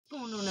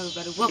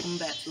everybody, welcome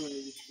back to a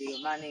new YouTube video.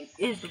 My name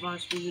is Devon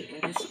Speaker,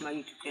 and this is my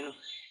YouTube channel.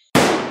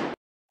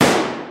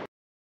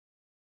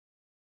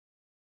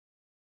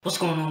 What's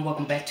going on?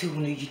 Welcome back to a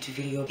new YouTube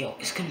video. Yo,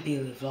 it's gonna be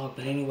a vlog,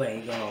 but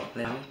anyway, y'all,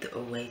 I found a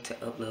way to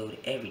upload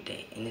every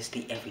day, and it's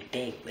the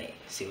everyday way.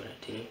 See what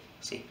I did?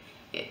 See?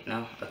 Yeah,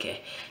 no?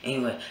 Okay.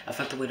 Anyway, I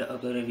found a way to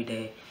upload every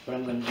day. What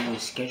I'm gonna do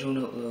is schedule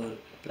an upload.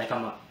 Like,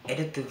 I'm gonna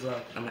edit the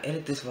vlog. I'm gonna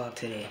edit this vlog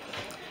today,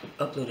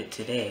 upload it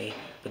today,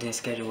 but then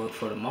schedule it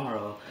for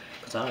tomorrow,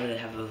 because I already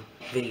have a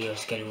video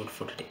scheduled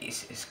for today.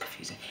 It's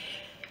confusing.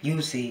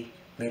 You'll see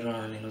later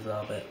on in the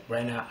vlog, but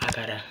right now I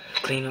gotta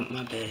clean up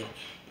my bed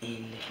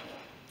and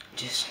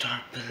just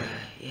start. But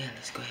yeah,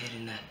 let's go ahead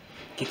and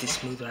get this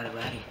smooth ride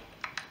riding.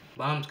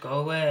 Bombs, go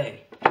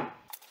away.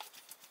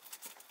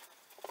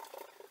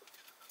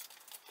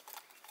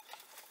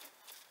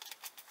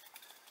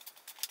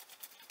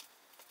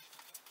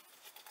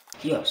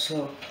 Yo,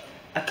 so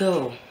I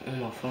go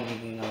on my phone,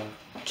 you know,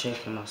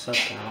 checking my sub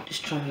count,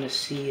 just trying to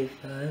see if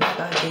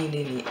I gained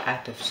any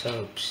active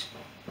subs,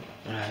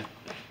 right?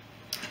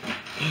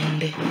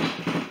 And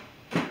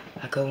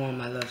I go on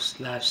my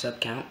live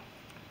sub count.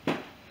 I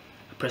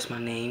press my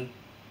name,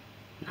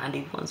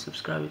 91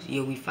 subscribers.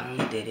 Yo, we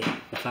finally did it.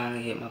 We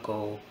finally hit my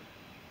goal.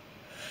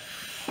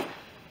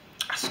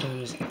 I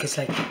started, because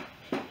like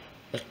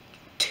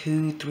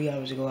 2-3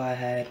 hours ago I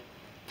had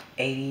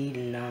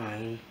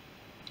 89.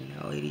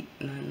 No,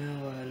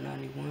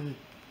 91.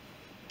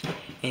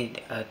 And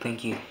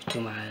thank you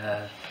to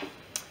my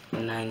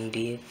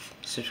 90th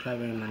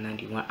subscriber and my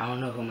 91. I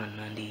don't know who my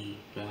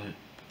 91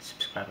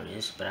 subscriber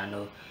is, but I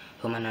know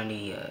who my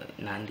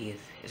 90th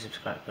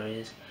subscriber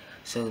is.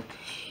 So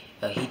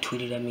he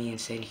tweeted at me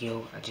and said,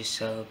 yo, I just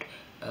subbed.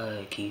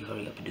 Can you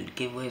hurry up and do the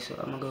giveaway? So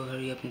I'm gonna go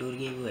hurry up and do the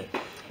giveaway.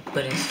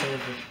 But instead of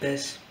the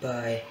Best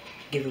Buy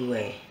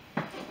giveaway,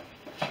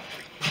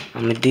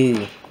 I'm gonna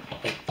do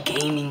a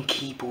gaming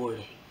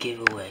keyboard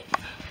giveaway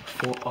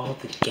for all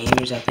the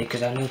gamers out there,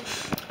 because I know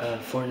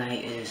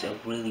Fortnite is a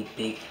really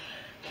big,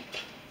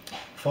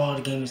 for all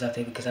the gamers out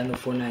there, because I know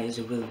Fortnite is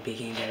a really big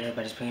game that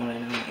everybody's playing right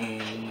now,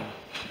 and you know,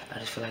 I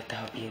just feel like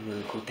that would be a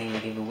really cool thing to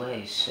give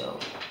away. So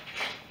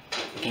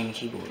gaming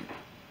keyboard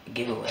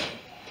giveaway,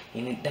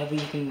 you know, that way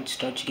you can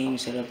start your gaming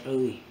setup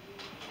early.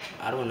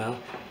 I don't know,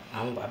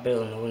 I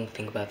barely know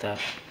anything about that,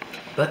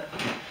 but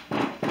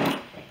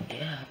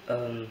yeah.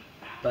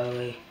 By the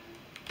way,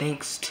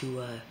 thanks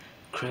to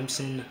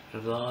Crimson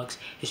Vlogs.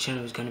 His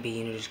channel is gonna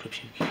be in the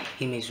description.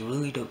 He makes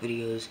really dope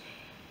videos.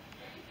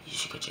 You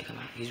should go check him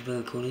out. He's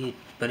really cool dude.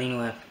 But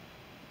anyway,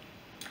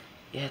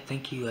 yeah,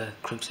 thank you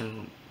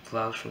Crimson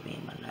Vlogs for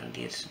being my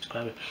 90th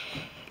subscriber.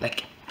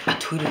 Like, I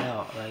tweeted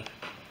out like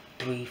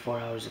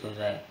 3-4 hours ago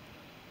that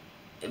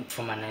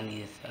for my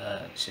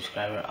 90th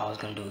subscriber I was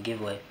gonna do a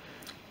giveaway.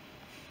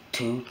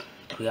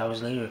 2-3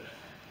 hours later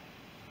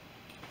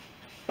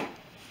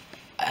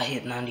I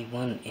hit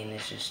 91, and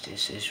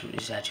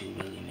it's actually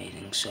really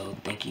amazing. So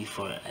thank you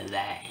for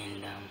that,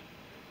 and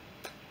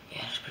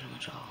yeah, that's pretty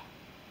much all.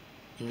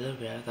 In a little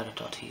bit, I gotta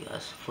talk to you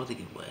guys for the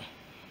giveaway.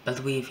 By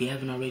the way, if you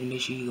haven't already,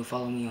 make sure you go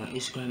follow me on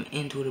Instagram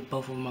and Twitter.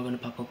 Both of them are gonna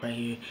pop up right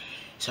here.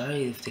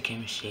 Sorry if the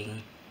camera's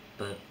shaking,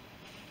 but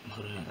I'm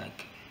holding it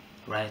like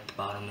right at the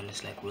bottom, and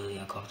it's like really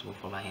uncomfortable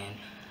for my hand.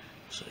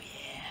 So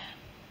yeah.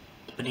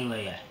 But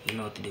anyway, yeah, you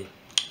know what to do.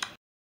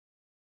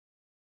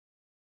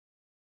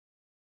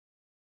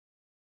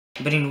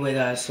 But anyway,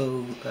 guys,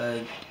 so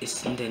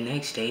it's the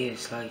next day.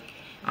 It's like,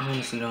 I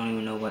honestly don't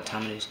even know what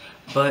time it is,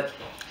 but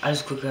I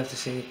just quickly have to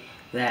say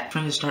that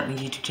from the starting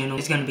the YouTube channel,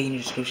 it's gonna be in the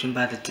description.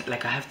 By the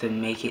like, I have to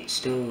make it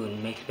still,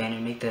 and make the banner,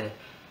 make the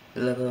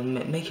logo,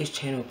 make his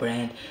channel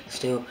brand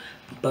still.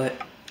 But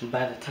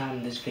by the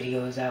time this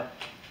video is out,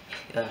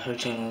 her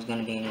channel is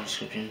gonna be in the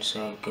description,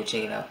 so go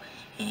check it out.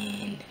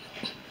 And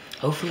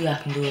hopefully I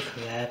can do a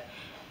collab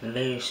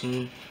very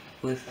soon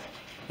with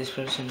this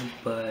person,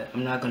 but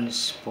I'm not gonna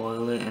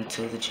spoil it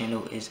until the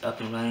channel is up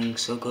and running.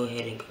 So go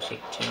ahead and go check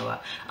the channel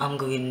out. I'm gonna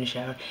go get in the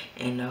shower,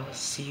 and I'll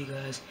see you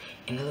guys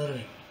in a little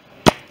bit.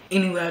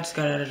 Anyway, I just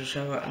got out of the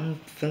shower. I'm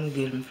feeling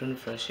good. I'm feeling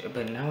fresh,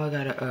 but now I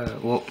gotta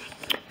well,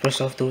 first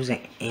off, there was an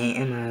ant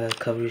in my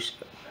covers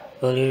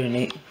earlier, and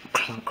it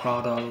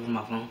crawled all over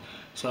my phone.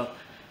 So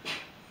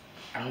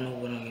I don't know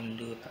what I'm gonna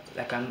do about it.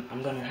 Like,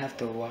 I'm gonna have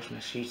to wash my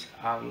sheets,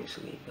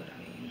 obviously, but I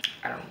mean,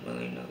 I don't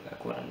really know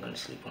like what I'm gonna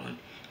sleep on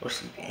or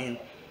sleep in.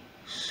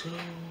 So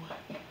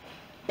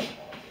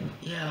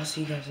yeah, I'll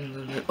see you guys in a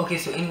little bit. Okay,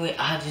 so anyway,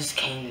 I just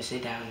came to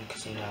sit down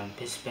because, you know,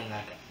 it's been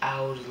like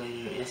hours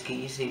later. It's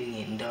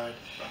getting dark,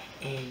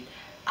 and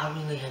I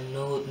really have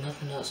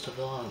nothing else to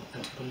vlog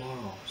until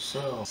tomorrow.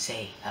 So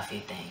say a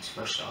few things.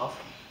 First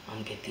off, I'm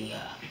gonna get the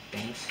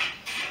things.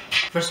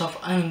 First off,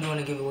 I am doing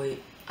a giveaway.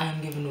 I am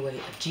giving away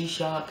a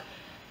G-Shock.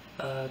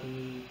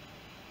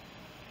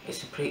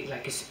 It's a pretty,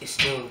 like, it's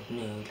still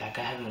new. Like,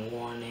 I haven't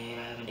worn it,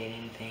 I haven't done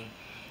anything.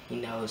 You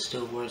know, it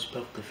still works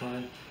perfectly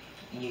fine.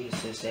 You can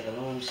still set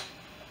alarms.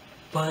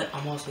 But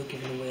I'm also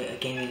giving away a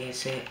gaming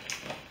headset,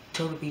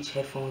 Turtle Beach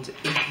headphones.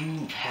 If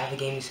you have a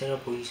gaming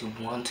setup, or you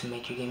want to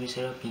make your gaming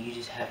setup and you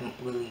just haven't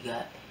really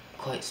got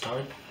quite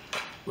started,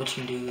 what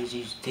you can do is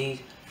use these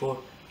for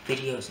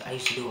videos. I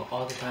used to do it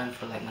all the time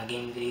for like my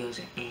gaming videos,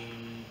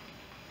 and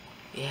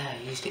yeah,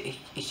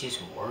 it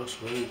just works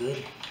really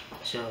good.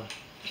 So,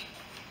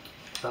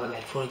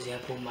 like for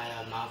example, my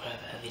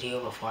Minecraft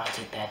video, before I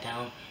took that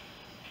down,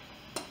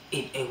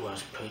 it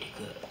was pretty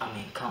good. I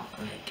mean,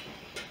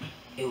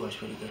 it was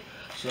pretty good.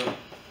 So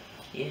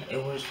yeah,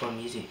 it works for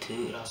music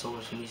too. It also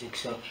works for music.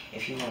 So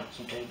if you want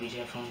some JBJ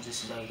headphones,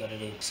 this is all you gotta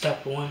do.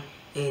 Step 1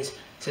 is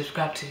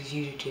subscribe to this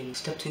YouTube channel.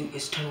 Step 2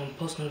 is turn on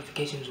post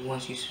notifications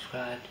once you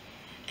subscribed.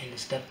 And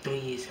step 3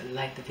 is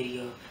like the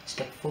video.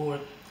 Step 4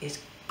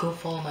 is go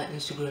follow my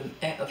Instagram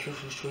at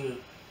officialstreeter.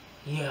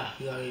 Yeah,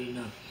 you already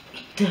know.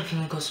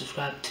 Definitely go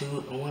subscribe to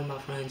one of my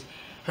friends.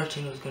 Her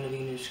channel is gonna be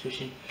in the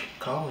description.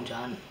 Carl and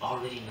John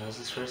already knows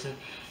this person.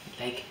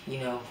 Like, you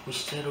know, we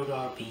settled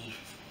our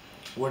beef.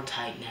 We're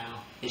tight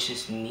now. It's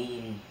just me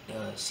and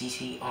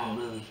CC aren't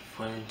really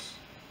friends.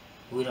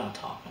 We don't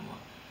talk no more.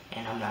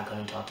 And I'm not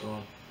gonna talk to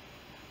him.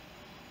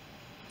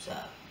 So,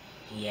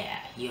 yeah,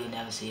 you'll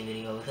never see a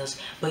video with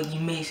us. But you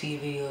may see a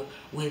video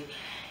with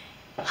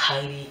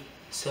Heidi.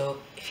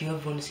 So, if you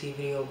ever want to see a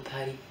video with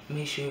Heidi,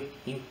 make sure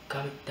you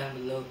comment down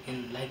below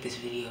and like this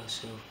video.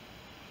 So,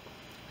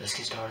 let's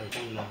get started.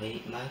 And my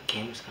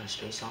camera's kind of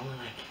straight, so I'm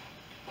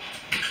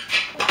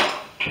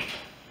like...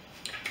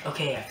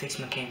 Okay, I fixed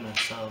my camera,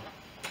 so...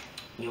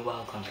 You're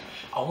welcome.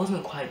 I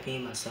wasn't quite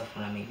being myself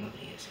when I make my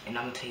videos, and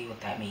I'm gonna tell you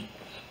what that means.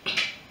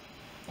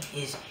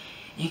 Is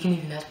you can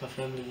even ask my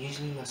family.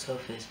 Usually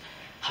myself is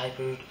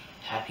hyper,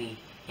 happy,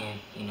 and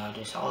you know,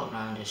 just all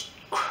around just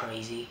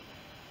crazy,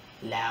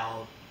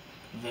 loud,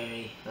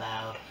 very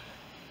loud.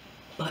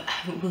 But I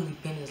haven't really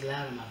been as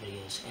loud in my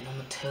videos, and I'm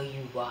gonna tell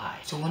you why.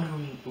 So one of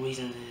the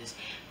reasons is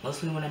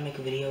mostly when I make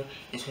a video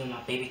is when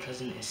my baby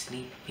cousin is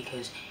asleep,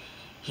 because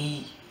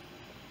he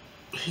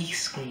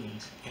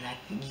screams,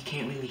 and you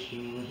can't really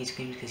hear me when he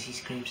screams because he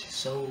screams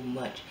so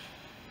much.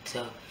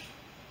 So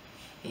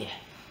yeah,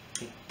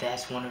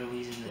 that's one of the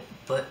reasons.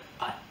 But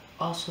I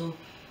also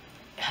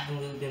haven't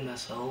really been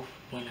myself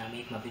when I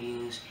make my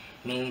videos,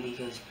 mainly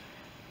because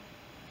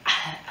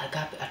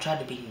I try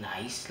to be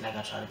nice, like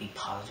I try to be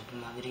positive in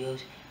my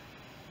videos,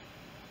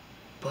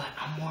 but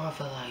I'm more of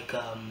a like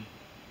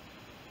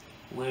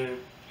we're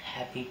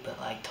happy but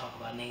like talk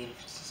about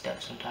negative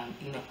stuff sometimes.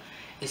 You know,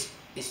 it's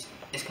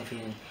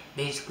confusing.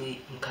 Basically,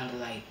 I'm kind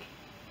of like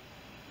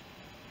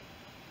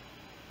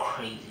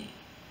crazy,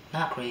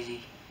 not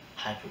crazy,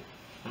 hyper.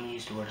 I'm gonna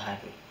use the word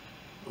hyper.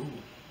 Ooh,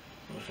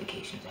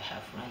 notifications. I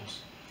have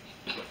friends.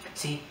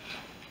 See,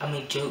 I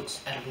make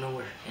jokes out of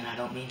nowhere, and I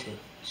don't mean to.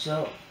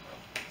 So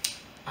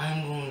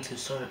I'm going to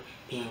start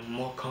being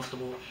more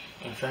comfortable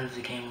in front of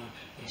the camera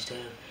instead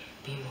of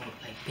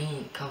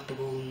being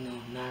comfortable, you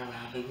know, not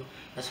around people.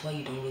 That's why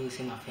you don't really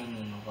see my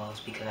family in my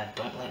vlogs, because I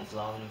don't like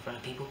vlogging in front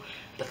of people.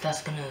 But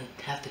that's gonna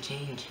have to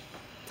change,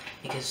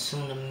 because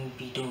soon I'm gonna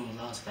be doing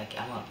vlogs. Like,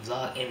 I'm gonna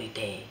vlog every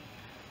day,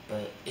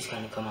 but it's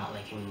gonna come out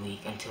like every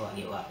week until I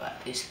get Wi-Fi.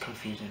 It's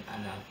confusing, I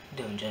know.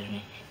 Don't judge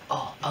me.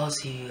 Oh, I'll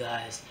see you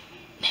guys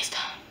next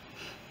time.